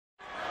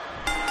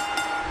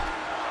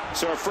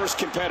So our first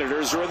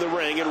competitors are in the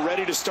ring and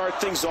ready to start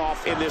things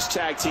off in this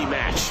tag team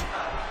match.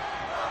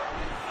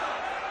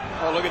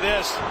 Oh, look at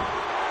this.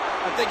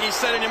 I think he's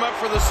setting him up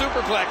for the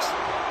superplex.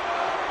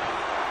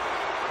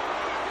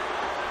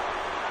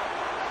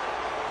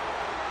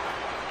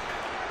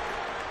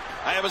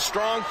 I have a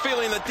strong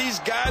feeling that these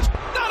guys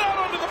not out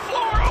onto the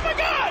floor. Oh, my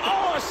God!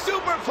 Oh, a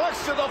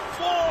superplex to the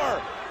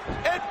floor.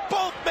 And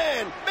both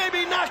men may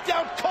be knocked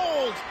out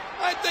cold.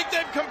 I think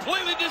they've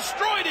completely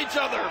destroyed each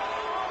other.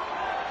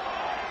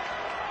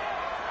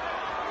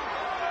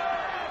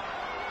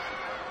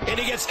 And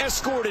he gets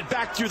escorted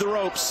back through the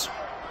ropes.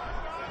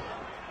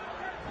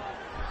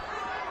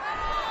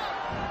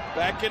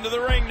 Back into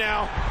the ring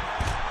now.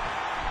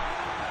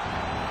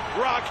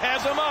 Rock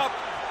has him up.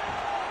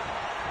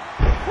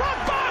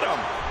 Rock bottom.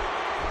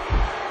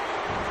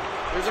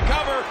 Here's a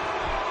cover.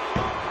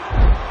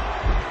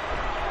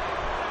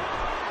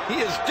 He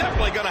is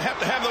definitely going to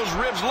have those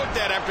ribs looked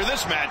at after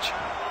this match.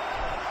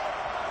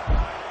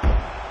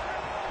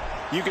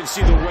 You can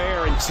see the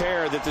wear and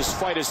tear that this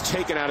fight has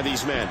taken out of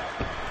these men.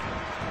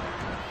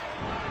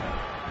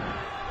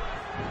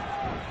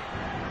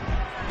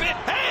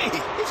 Hey,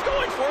 he's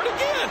going for it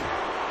again.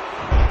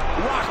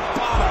 Rock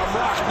bottom.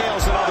 Rock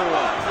nails another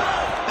one.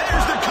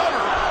 There's the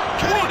cover.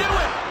 Can he do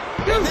it?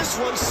 And this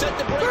one's set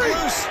to break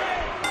loose.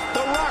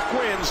 The Rock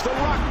wins. The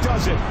Rock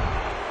does it.